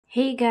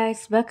Hey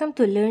guys, welcome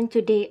to Learn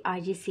Today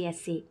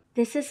IGCSE.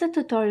 This is a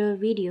tutorial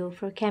video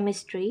for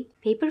Chemistry,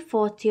 Paper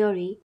 4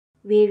 Theory,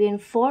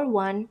 Variant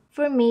 4.1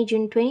 for May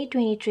June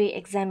 2023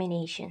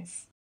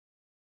 examinations.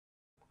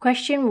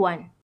 Question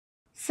 1.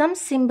 Some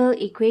symbol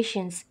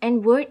equations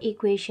and word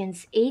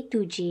equations A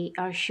to J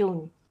are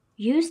shown.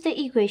 Use the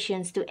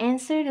equations to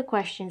answer the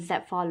questions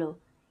that follow.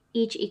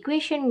 Each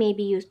equation may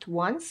be used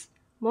once,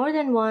 more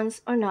than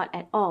once, or not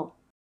at all.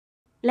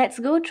 Let's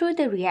go through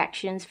the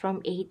reactions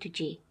from A to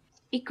J.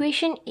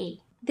 Equation A.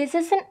 This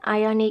is an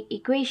ionic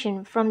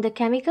equation from the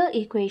chemical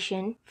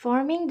equation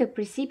forming the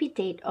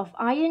precipitate of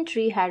iron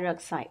 3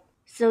 hydroxide.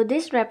 So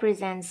this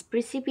represents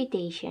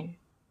precipitation.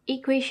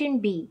 Equation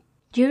B.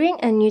 During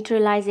a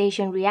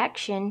neutralization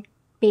reaction,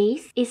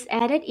 base is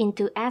added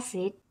into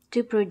acid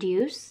to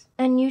produce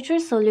a neutral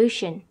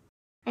solution.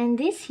 And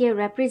this here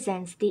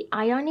represents the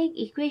ionic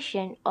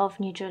equation of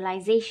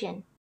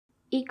neutralization.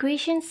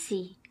 Equation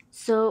C.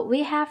 So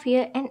we have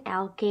here an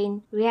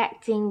alkane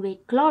reacting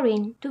with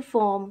chlorine to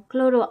form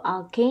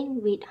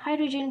chloroalkane with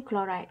hydrogen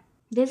chloride.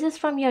 This is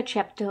from your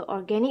chapter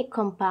Organic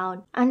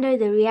Compound under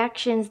the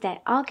reactions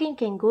that alkane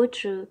can go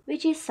through,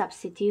 which is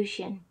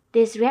substitution.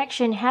 This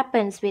reaction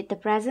happens with the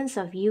presence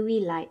of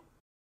UV light.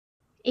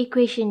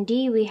 Equation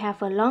D, we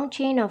have a long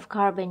chain of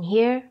carbon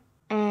here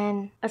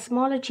and a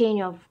smaller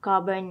chain of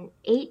carbon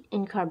 8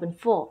 and carbon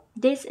 4.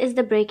 This is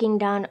the breaking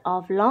down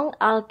of long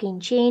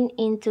alkene chain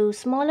into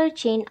smaller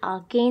chain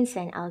alkanes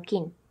and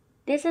alkene.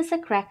 This is a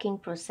cracking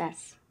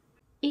process.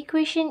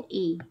 Equation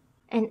E.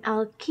 An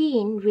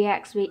alkene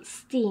reacts with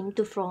steam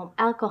to form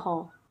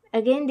alcohol.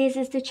 Again, this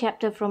is the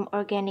chapter from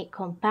Organic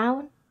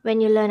Compound.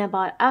 When you learn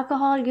about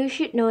alcohol, you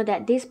should know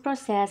that this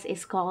process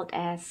is called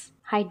as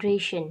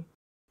hydration.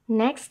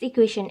 Next,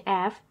 equation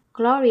F.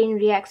 Chlorine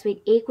reacts with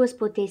aqueous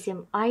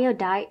potassium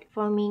iodide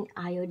forming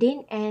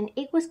iodine and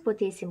aqueous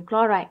potassium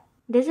chloride.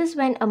 This is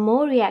when a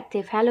more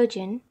reactive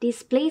halogen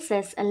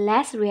displaces a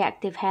less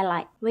reactive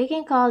halide. We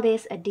can call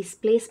this a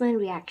displacement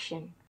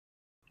reaction.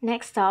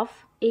 Next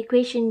off,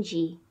 equation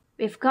G.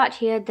 We've got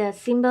here the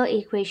symbol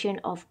equation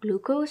of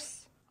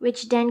glucose,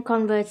 which then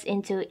converts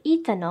into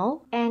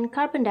ethanol and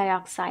carbon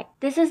dioxide.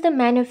 This is the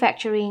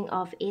manufacturing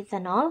of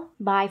ethanol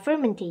by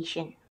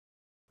fermentation.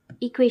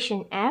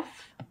 Equation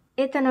F.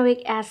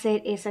 Ethanoic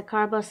acid is a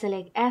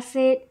carboxylic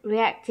acid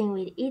reacting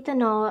with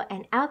ethanol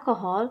and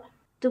alcohol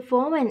to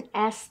form an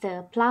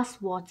ester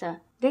plus water.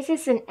 This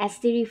is an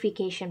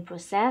esterification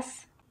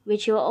process,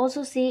 which you'll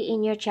also see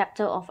in your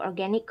chapter of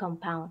Organic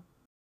Compound.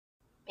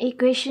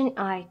 Equation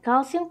I.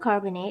 Calcium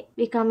carbonate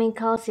becoming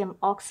calcium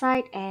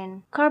oxide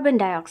and carbon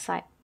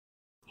dioxide.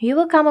 You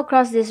will come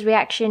across this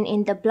reaction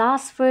in the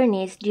blast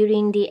furnace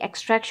during the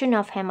extraction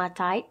of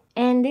hematite,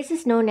 and this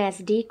is known as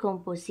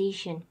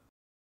decomposition.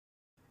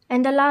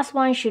 And the last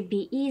one should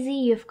be easy.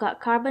 You've got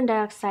carbon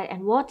dioxide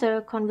and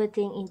water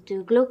converting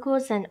into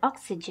glucose and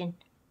oxygen.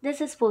 This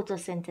is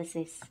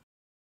photosynthesis.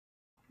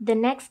 The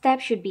next step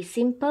should be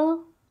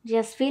simple.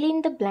 Just fill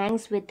in the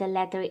blanks with the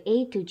letter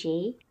A to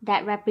J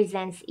that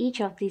represents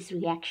each of these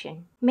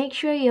reactions. Make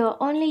sure you're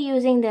only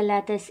using the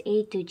letters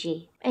A to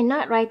J and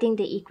not writing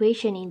the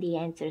equation in the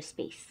answer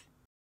space.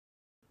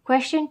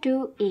 Question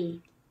 2a.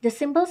 The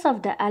symbols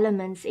of the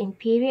elements in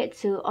period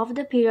 2 of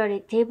the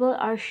periodic table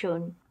are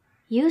shown.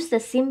 Use the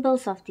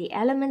symbols of the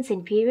elements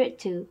in period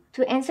 2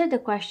 to answer the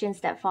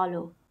questions that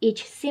follow.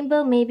 Each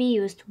symbol may be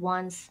used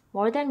once,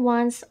 more than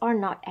once, or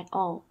not at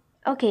all.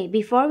 Okay,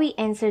 before we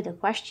answer the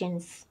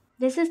questions,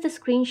 this is the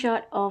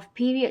screenshot of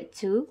period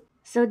 2.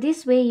 So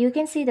this way you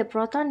can see the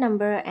proton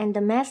number and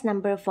the mass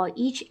number for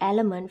each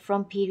element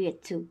from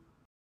period 2.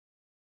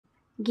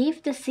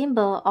 Give the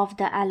symbol of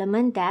the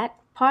element that,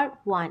 part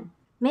 1,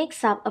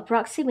 makes up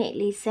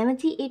approximately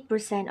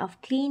 78%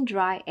 of clean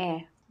dry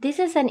air. This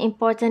is an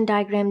important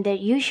diagram that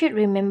you should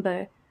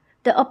remember.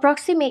 The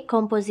approximate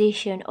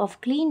composition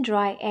of clean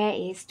dry air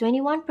is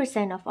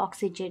 21% of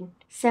oxygen,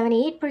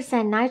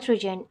 78%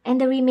 nitrogen, and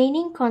the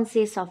remaining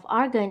consists of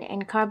argon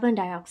and carbon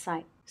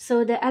dioxide.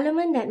 So the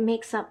element that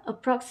makes up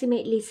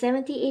approximately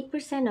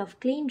 78% of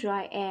clean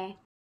dry air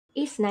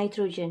is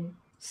nitrogen.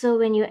 So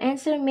when you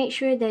answer, make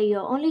sure that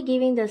you're only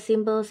giving the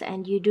symbols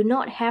and you do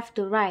not have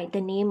to write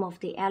the name of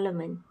the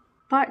element.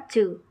 Part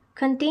 2.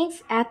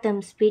 Contains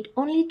atoms with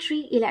only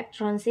 3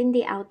 electrons in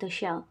the outer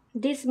shell.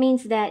 This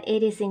means that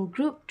it is in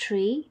group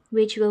 3,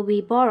 which will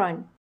be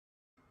boron.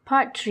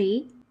 Part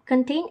 3.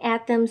 Contain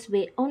atoms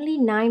with only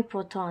 9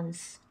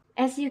 protons.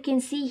 As you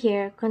can see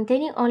here,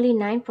 containing only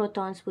 9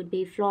 protons would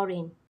be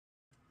fluorine.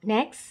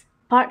 Next,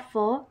 part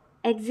 4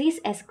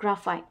 exists as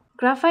graphite.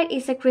 Graphite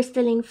is a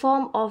crystalline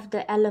form of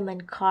the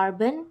element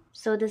carbon,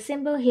 so the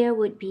symbol here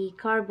would be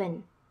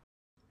carbon.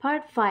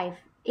 Part 5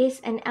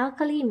 is an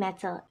alkali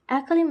metal.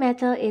 Alkali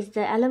metal is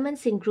the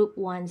elements in group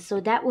 1,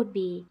 so that would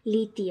be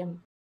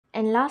lithium.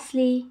 And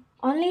lastly,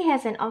 only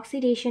has an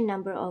oxidation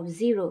number of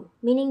 0,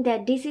 meaning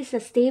that this is a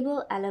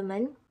stable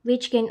element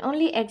which can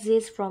only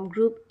exist from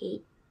group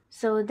 8.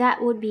 So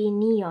that would be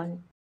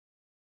neon.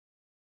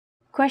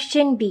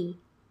 Question B.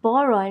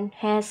 Boron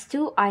has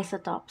 2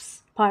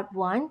 isotopes. Part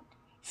 1.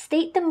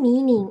 State the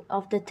meaning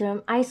of the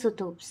term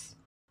isotopes.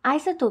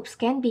 Isotopes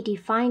can be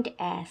defined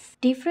as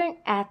different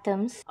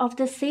atoms of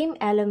the same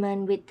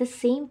element with the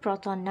same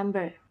proton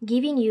number,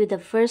 giving you the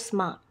first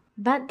mark,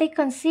 but they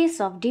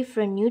consist of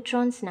different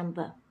neutrons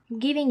number,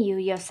 giving you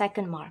your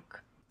second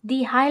mark.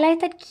 The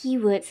highlighted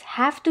keywords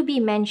have to be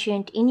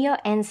mentioned in your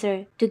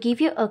answer to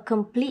give you a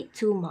complete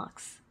 2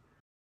 marks.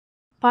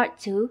 Part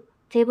 2,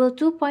 Table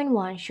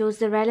 2.1 shows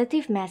the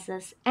relative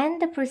masses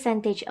and the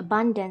percentage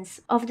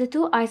abundance of the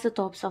two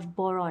isotopes of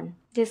boron.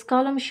 This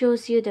column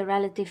shows you the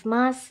relative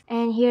mass,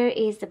 and here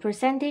is the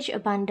percentage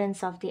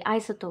abundance of the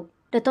isotope.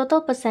 The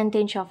total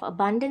percentage of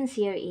abundance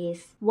here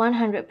is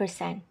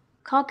 100%.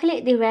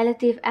 Calculate the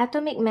relative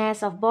atomic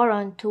mass of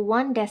boron to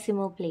 1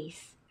 decimal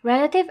place.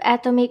 Relative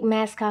atomic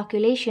mass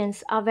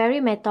calculations are very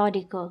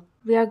methodical.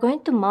 We are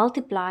going to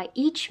multiply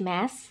each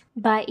mass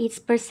by its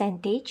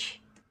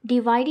percentage,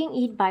 dividing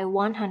it by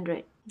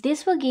 100.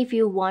 This will give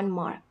you 1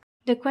 mark.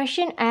 The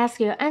question asks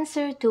your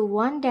answer to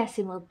 1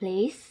 decimal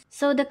place,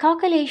 so the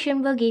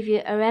calculation will give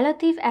you a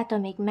relative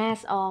atomic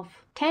mass of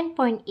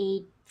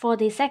 10.8 for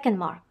the second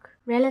mark.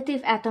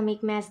 Relative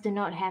atomic mass do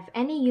not have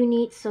any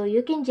units, so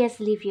you can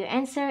just leave your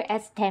answer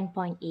as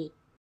 10.8.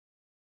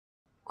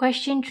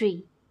 Question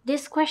 3.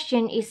 This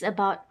question is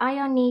about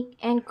ionic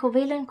and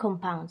covalent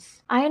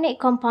compounds. Ionic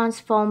compounds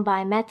formed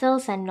by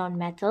metals and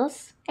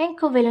nonmetals, and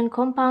covalent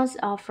compounds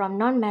are from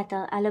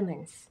nonmetal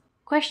elements.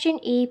 Question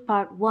A,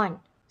 Part 1.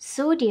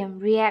 Sodium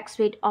reacts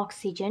with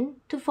oxygen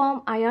to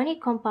form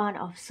ionic compound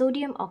of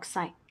sodium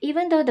oxide.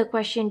 Even though the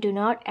question do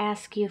not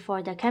ask you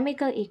for the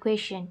chemical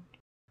equation,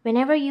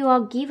 whenever you are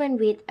given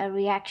with a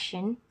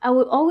reaction, I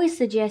would always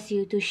suggest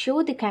you to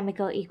show the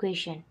chemical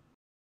equation.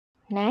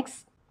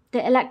 Next,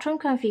 the electron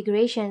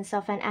configurations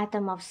of an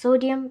atom of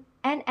sodium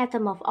and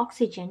atom of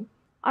oxygen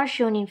are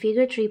shown in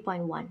figure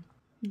 3.1.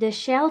 The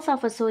shells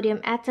of a sodium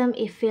atom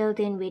is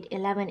filled in with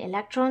 11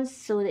 electrons,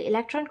 so the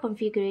electron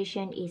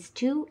configuration is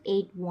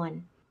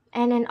 281.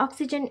 And an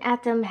oxygen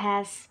atom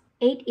has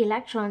 8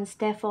 electrons,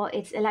 therefore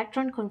its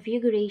electron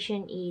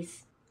configuration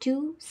is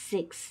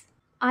 2,6.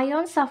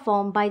 Ions are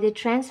formed by the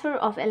transfer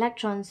of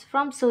electrons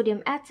from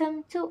sodium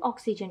atom to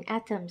oxygen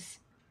atoms.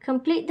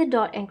 Complete the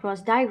dot and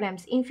cross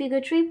diagrams in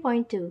figure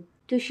 3.2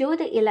 to show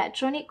the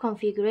electronic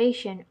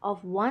configuration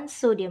of one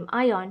sodium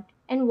ion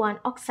and one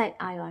oxide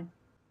ion.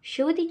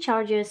 Show the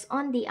charges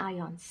on the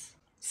ions.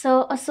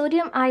 So a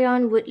sodium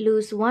ion would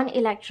lose 1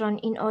 electron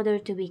in order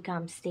to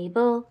become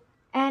stable,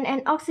 and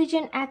an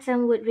oxygen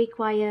atom would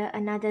require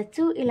another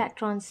 2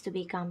 electrons to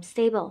become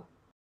stable.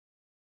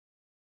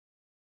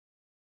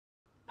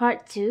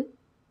 Part 2.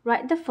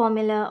 Write the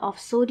formula of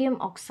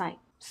sodium oxide.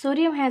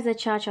 Sodium has a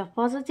charge of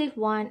positive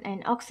 1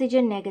 and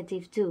oxygen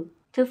negative 2.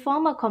 To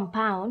form a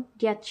compound,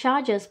 their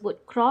charges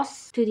would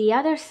cross to the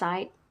other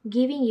side,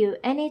 giving you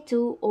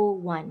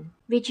Na2O1,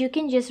 which you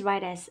can just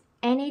write as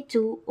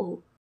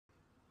Na2O.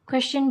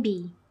 Question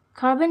B.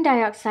 Carbon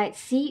dioxide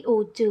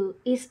CO2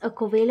 is a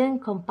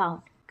covalent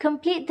compound.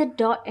 Complete the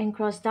dot and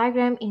cross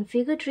diagram in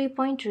figure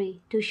 3.3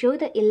 to show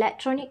the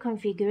electronic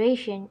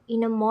configuration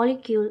in a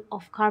molecule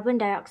of carbon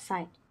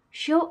dioxide.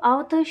 Show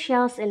outer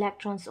shell's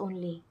electrons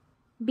only.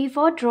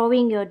 Before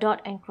drawing your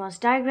dot and cross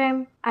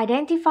diagram,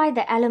 identify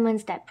the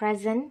elements that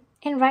present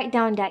and write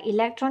down their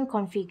electron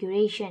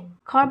configuration.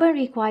 Carbon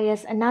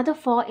requires another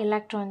 4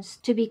 electrons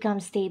to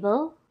become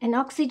stable, and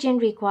oxygen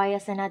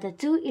requires another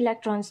 2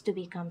 electrons to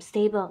become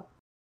stable.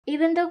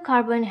 Even though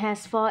carbon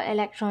has 4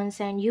 electrons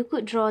and you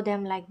could draw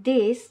them like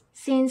this,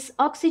 since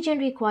oxygen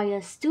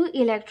requires 2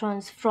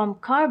 electrons from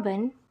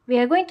carbon, we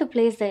are going to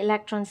place the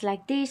electrons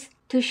like this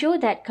to show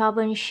that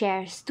carbon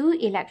shares 2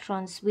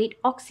 electrons with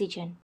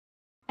oxygen.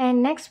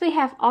 And next we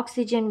have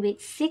oxygen with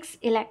 6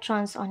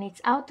 electrons on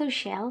its outer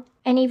shell,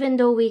 and even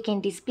though we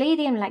can display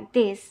them like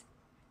this,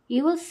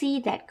 you will see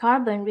that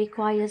carbon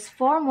requires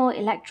 4 more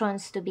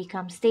electrons to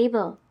become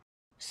stable.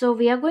 So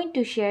we are going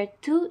to share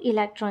 2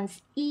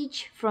 electrons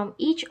each from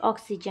each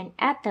oxygen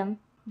atom.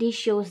 This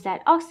shows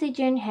that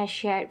oxygen has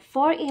shared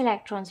 4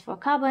 electrons for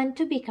carbon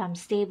to become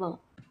stable.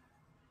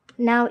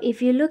 Now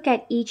if you look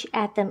at each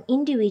atom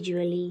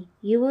individually,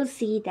 you will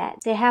see that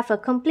they have a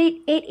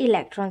complete 8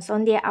 electrons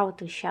on their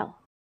outer shell.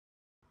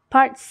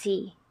 Part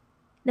C.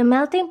 The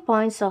melting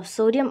points of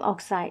sodium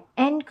oxide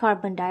and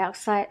carbon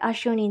dioxide are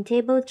shown in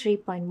Table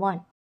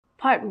 3.1.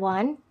 Part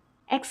 1.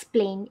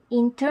 Explain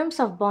in terms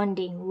of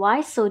bonding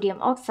why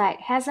sodium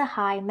oxide has a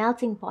high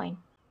melting point.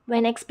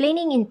 When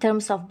explaining in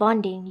terms of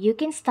bonding, you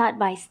can start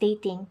by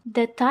stating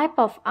the type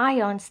of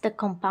ions the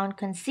compound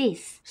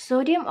consists.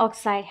 Sodium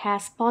oxide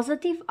has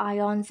positive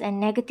ions and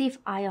negative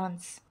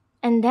ions.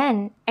 And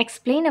then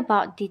explain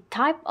about the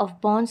type of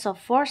bonds or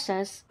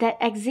forces that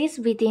exist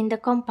within the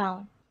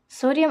compound.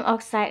 Sodium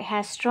oxide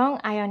has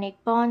strong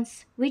ionic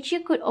bonds, which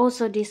you could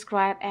also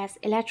describe as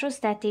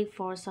electrostatic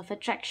force of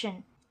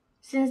attraction.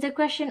 Since the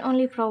question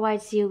only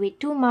provides you with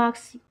 2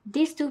 marks,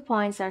 these 2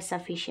 points are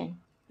sufficient.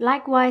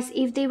 Likewise,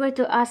 if they were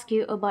to ask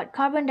you about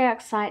carbon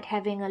dioxide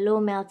having a low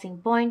melting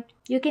point,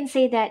 you can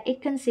say that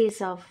it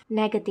consists of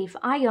negative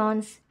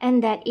ions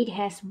and that it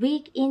has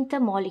weak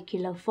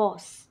intermolecular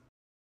force.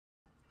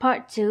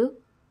 Part 2.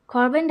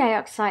 Carbon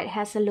dioxide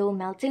has a low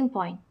melting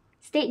point.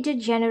 State the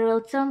general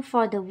term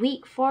for the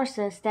weak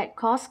forces that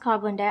cause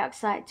carbon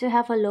dioxide to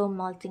have a low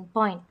melting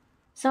point.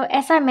 So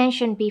as I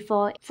mentioned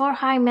before, for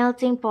high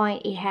melting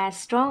point, it has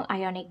strong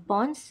ionic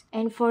bonds,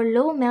 and for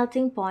low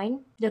melting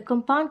point, the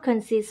compound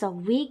consists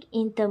of weak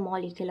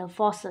intermolecular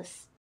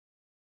forces.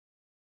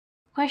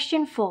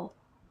 Question 4.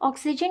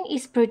 Oxygen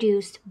is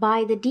produced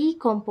by the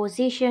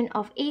decomposition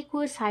of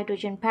aqueous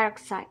hydrogen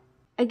peroxide.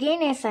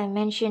 Again, as I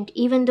mentioned,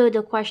 even though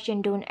the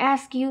question don't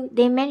ask you,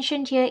 they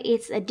mentioned here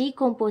it's a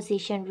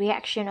decomposition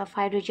reaction of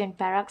hydrogen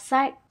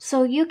peroxide,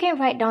 so you can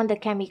write down the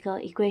chemical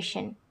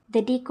equation.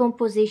 The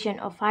decomposition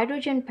of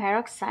hydrogen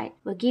peroxide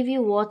will give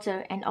you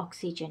water and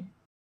oxygen.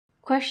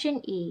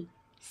 Question E.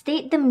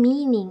 State the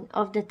meaning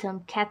of the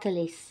term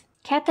catalyst.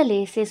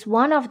 Catalyst is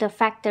one of the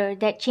factors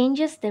that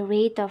changes the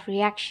rate of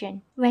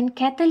reaction. When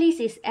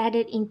catalyst is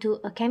added into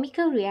a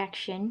chemical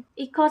reaction,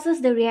 it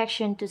causes the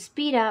reaction to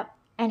speed up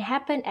and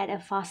happen at a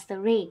faster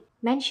rate.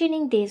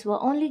 Mentioning this will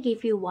only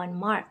give you 1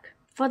 mark.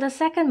 For the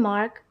second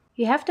mark,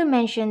 you have to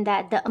mention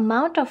that the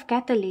amount of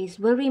catalyst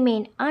will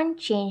remain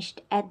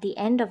unchanged at the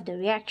end of the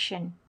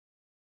reaction.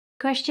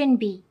 Question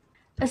B.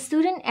 A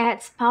student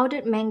adds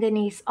powdered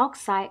manganese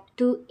oxide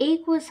to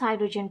aqueous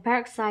hydrogen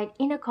peroxide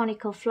in a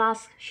conical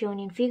flask shown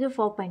in figure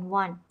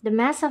 4.1. The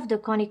mass of the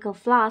conical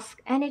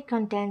flask and its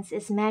contents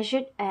is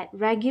measured at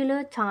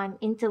regular time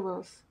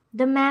intervals.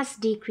 The mass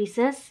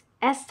decreases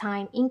as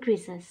time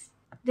increases.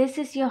 This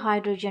is your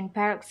hydrogen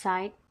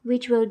peroxide,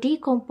 which will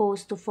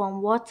decompose to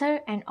form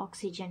water and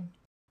oxygen.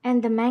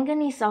 And the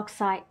manganese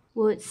oxide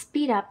would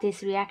speed up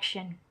this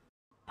reaction.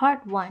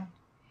 Part 1.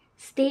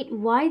 State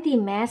why the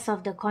mass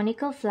of the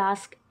conical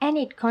flask and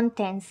its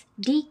contents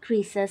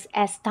decreases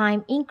as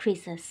time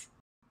increases.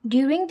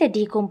 During the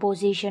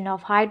decomposition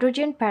of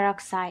hydrogen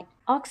peroxide,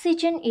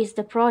 oxygen is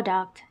the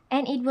product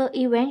and it will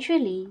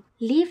eventually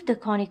leave the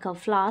conical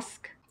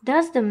flask.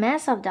 Thus, the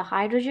mass of the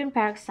hydrogen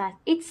peroxide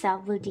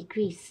itself will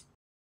decrease.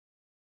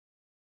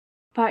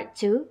 Part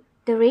 2.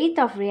 The rate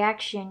of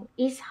reaction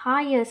is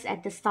highest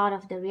at the start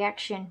of the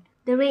reaction.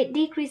 The rate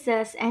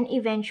decreases and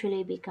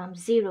eventually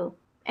becomes 0.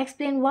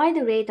 Explain why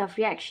the rate of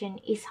reaction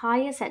is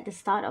highest at the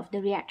start of the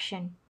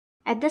reaction.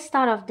 At the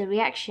start of the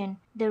reaction,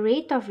 the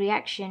rate of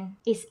reaction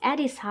is at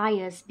its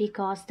highest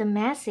because the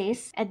mass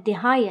is at the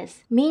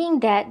highest, meaning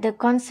that the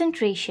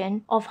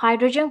concentration of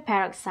hydrogen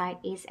peroxide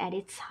is at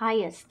its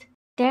highest.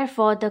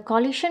 Therefore, the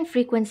collision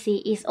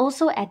frequency is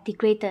also at the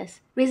greatest,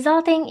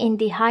 resulting in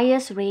the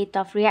highest rate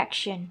of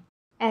reaction.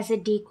 As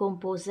it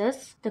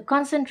decomposes, the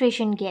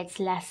concentration gets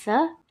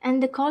lesser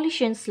and the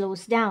collision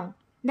slows down.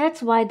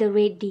 That's why the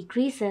rate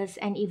decreases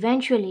and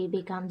eventually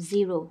becomes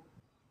 0.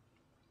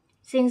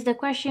 Since the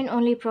question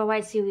only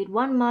provides you with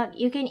 1 mark,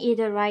 you can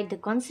either write the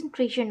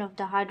concentration of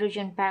the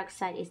hydrogen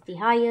peroxide is the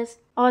highest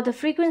or the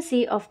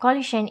frequency of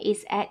collision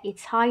is at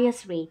its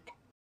highest rate.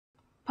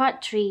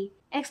 Part 3.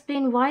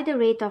 Explain why the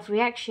rate of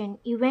reaction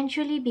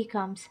eventually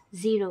becomes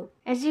 0.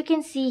 As you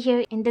can see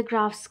here in the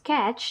graph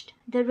sketched,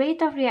 the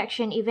rate of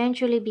reaction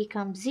eventually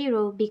becomes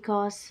 0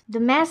 because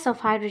the mass of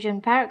hydrogen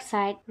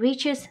peroxide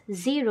reaches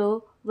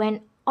 0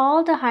 when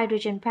all the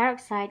hydrogen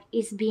peroxide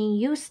is being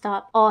used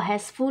up or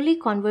has fully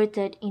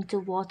converted into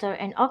water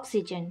and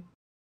oxygen.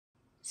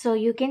 So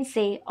you can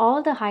say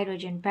all the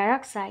hydrogen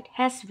peroxide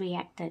has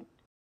reacted.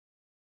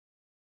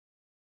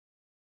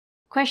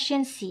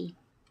 Question C.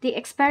 The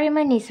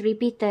experiment is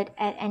repeated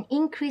at an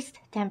increased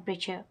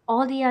temperature.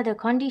 All the other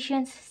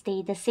conditions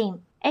stay the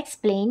same.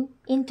 Explain,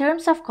 in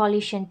terms of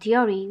collision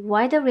theory,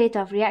 why the rate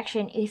of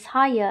reaction is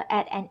higher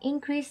at an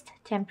increased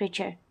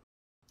temperature.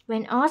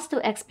 When asked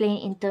to explain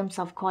in terms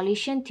of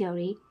collision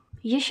theory,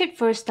 you should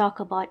first talk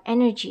about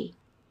energy.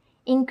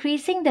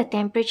 Increasing the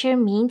temperature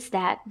means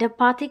that the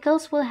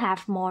particles will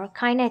have more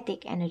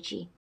kinetic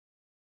energy,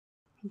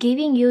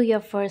 giving you your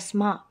first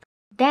mark.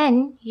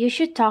 Then, you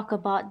should talk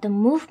about the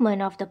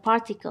movement of the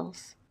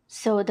particles.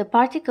 So, the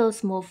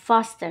particles move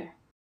faster.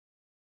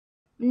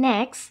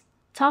 Next,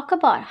 talk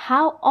about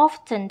how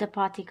often the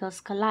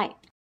particles collide.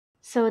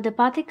 So, the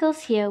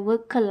particles here will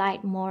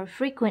collide more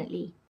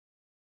frequently.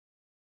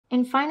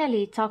 And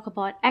finally, talk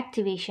about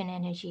activation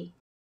energy.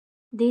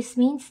 This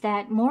means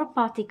that more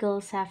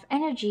particles have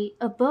energy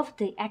above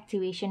the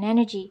activation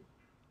energy,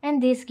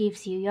 and this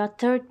gives you your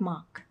third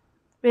mark.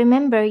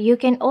 Remember, you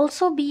can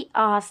also be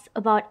asked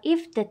about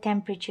if the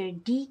temperature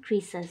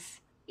decreases.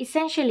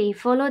 Essentially,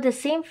 follow the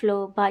same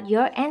flow, but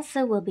your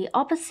answer will be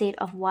opposite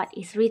of what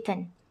is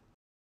written.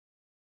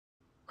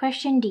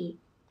 Question D.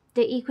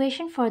 The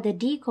equation for the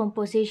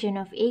decomposition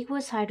of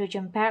aqueous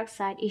hydrogen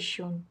peroxide is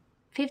shown.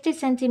 50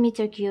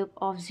 cm cube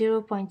of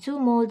 0.2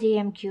 mol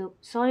dm cube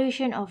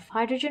solution of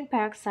hydrogen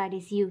peroxide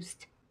is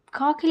used.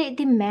 Calculate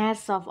the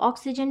mass of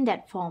oxygen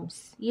that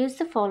forms. Use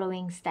the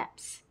following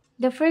steps.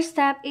 The first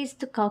step is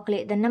to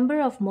calculate the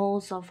number of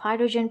moles of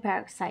hydrogen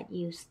peroxide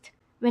used.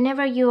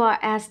 Whenever you are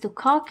asked to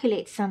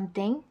calculate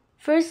something,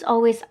 first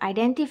always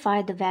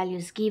identify the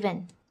values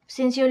given.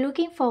 Since you're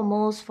looking for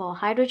moles for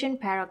hydrogen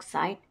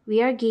peroxide,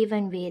 we are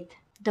given with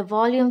the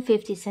volume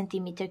 50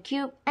 cm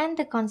cube and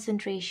the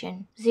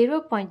concentration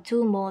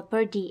 0.2 mol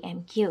per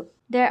dm cube.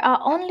 There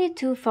are only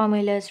two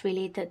formulas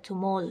related to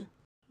mole.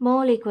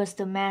 Mole equals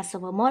to mass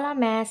over molar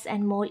mass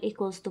and mole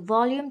equals to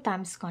volume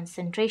times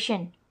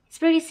concentration. It's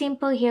pretty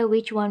simple here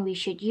which one we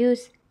should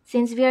use.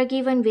 Since we are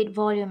given with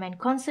volume and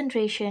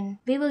concentration,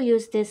 we will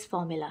use this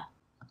formula.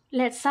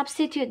 Let's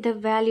substitute the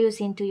values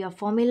into your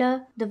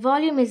formula. The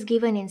volume is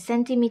given in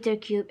centimeter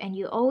cube and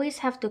you always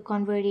have to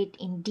convert it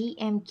in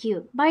dm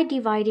cube by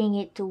dividing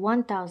it to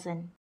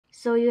 1000.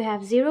 So you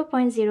have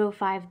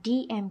 0.05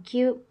 dm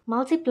cube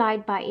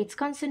multiplied by its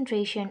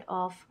concentration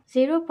of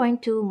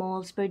 0.2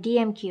 moles per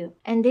dm cube,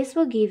 and this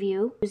will give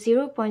you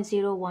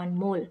 0.01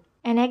 mole.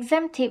 An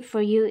exam tip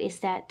for you is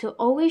that to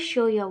always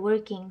show your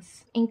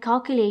workings in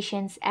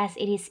calculations, as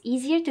it is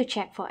easier to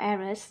check for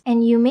errors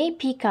and you may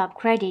pick up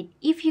credit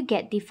if you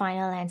get the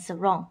final answer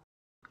wrong.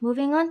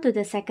 Moving on to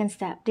the second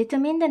step,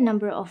 determine the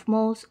number of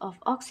moles of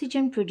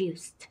oxygen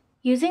produced.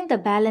 Using the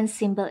balance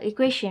symbol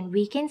equation,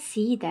 we can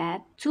see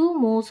that 2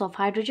 moles of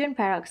hydrogen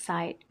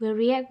peroxide will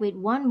react with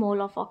 1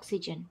 mole of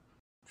oxygen.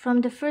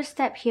 From the first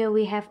step here,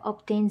 we have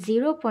obtained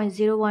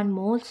 0.01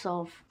 moles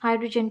of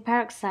hydrogen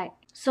peroxide.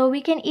 So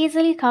we can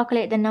easily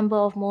calculate the number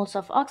of moles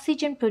of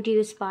oxygen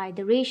produced by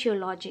the ratio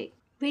logic,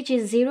 which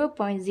is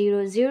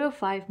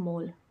 0.005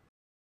 mole.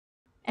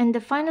 And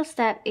the final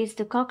step is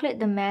to calculate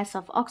the mass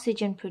of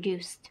oxygen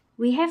produced.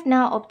 We have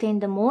now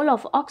obtained the mole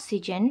of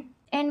oxygen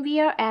and we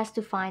are asked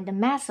to find the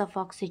mass of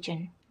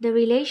oxygen. The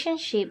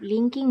relationship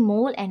linking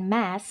mole and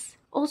mass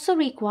also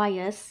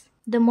requires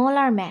the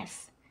molar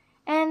mass.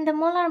 And the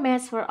molar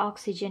mass for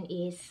oxygen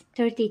is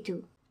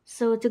 32.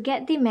 So to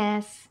get the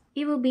mass,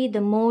 it will be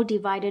the mole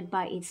divided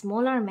by its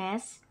molar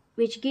mass,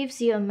 which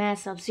gives you a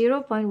mass of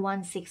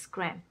 0.16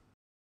 gram.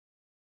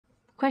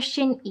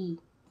 Question E.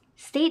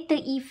 State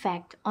the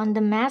effect on the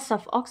mass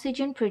of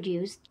oxygen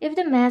produced if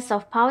the mass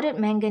of powdered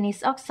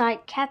manganese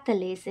oxide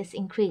catalase is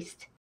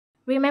increased.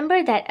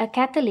 Remember that a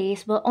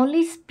catalase will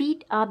only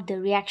speed up the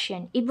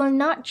reaction. It will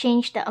not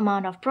change the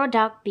amount of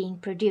product being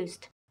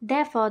produced.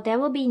 Therefore, there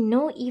will be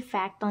no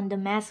effect on the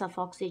mass of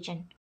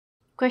oxygen.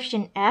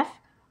 Question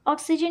F.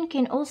 Oxygen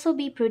can also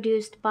be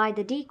produced by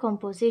the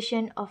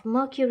decomposition of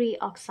mercury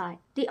oxide.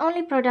 The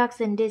only products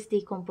in this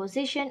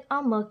decomposition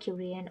are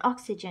mercury and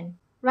oxygen.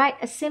 Write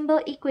a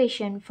symbol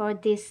equation for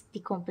this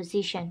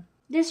decomposition.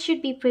 This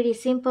should be pretty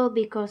simple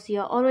because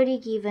you are already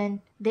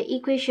given the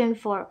equation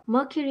for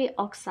mercury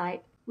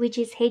oxide, which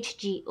is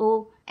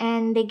HgO,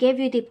 and they gave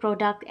you the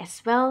product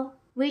as well,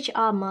 which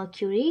are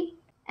mercury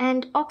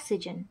and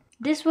oxygen.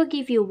 This will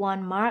give you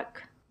 1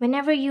 mark.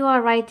 Whenever you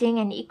are writing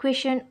an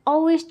equation,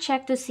 always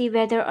check to see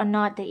whether or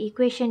not the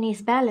equation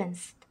is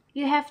balanced.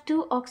 You have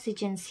 2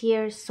 oxygens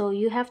here, so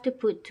you have to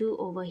put 2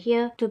 over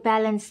here to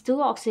balance 2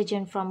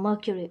 oxygen from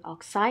mercury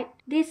oxide.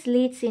 This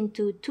leads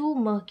into 2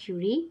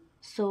 mercury,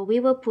 so we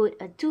will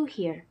put a 2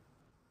 here.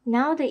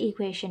 Now the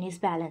equation is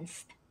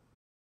balanced.